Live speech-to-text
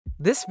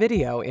This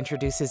video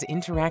introduces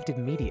interactive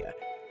media.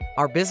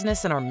 Our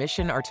business and our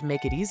mission are to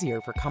make it easier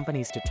for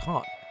companies to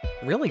talk,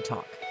 really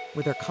talk,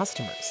 with their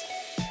customers.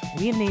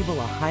 We enable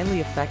a highly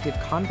effective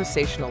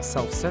conversational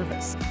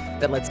self-service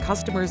that lets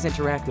customers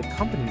interact with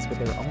companies with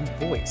their own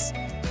voice,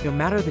 no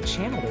matter the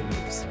channel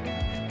they use.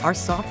 Our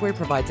software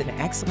provides an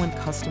excellent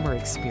customer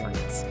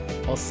experience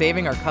while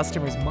saving our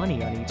customers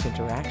money on each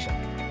interaction.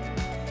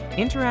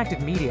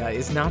 Interactive Media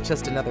is not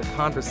just another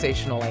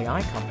conversational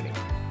AI company.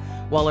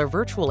 While our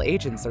virtual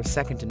agents are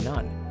second to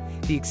none,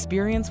 the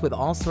experience with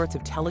all sorts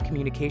of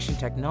telecommunication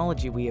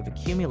technology we have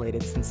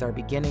accumulated since our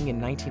beginning in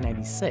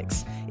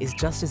 1996 is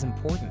just as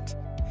important.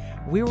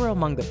 We were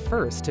among the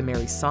first to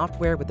marry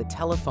software with the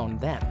telephone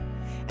then,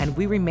 and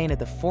we remain at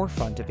the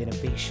forefront of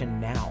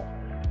innovation now.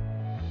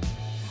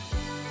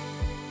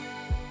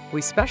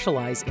 We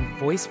specialize in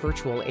voice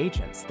virtual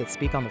agents that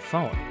speak on the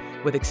phone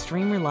with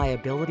extreme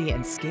reliability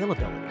and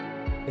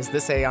scalability. Is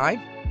this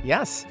AI?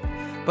 Yes,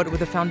 but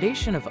with a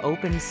foundation of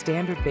open,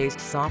 standard-based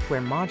software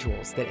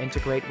modules that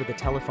integrate with the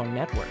telephone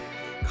network,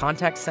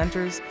 contact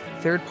centers,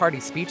 third-party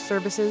speech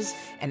services,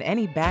 and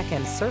any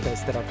back-end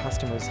service that our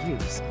customers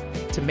use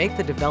to make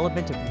the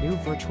development of new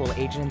virtual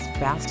agents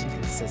fast and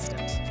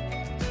consistent.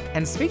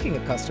 And speaking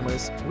of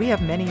customers, we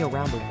have many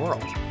around the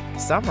world.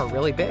 Some are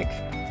really big.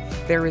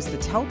 There is the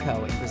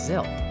telco in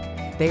Brazil.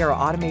 They are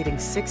automating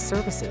 6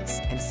 services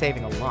and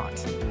saving a lot.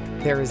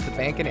 There is the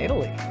bank in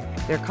Italy.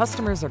 Their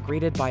customers are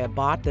greeted by a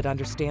bot that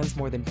understands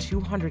more than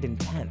 200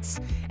 intents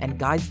and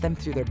guides them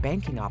through their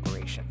banking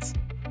operations.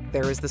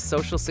 There is the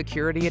Social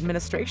Security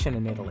Administration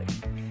in Italy.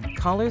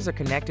 Callers are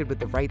connected with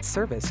the right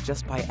service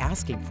just by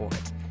asking for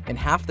it, in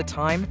half the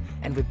time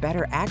and with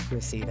better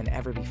accuracy than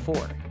ever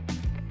before.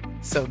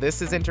 So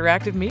this is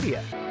interactive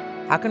media.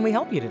 How can we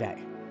help you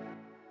today?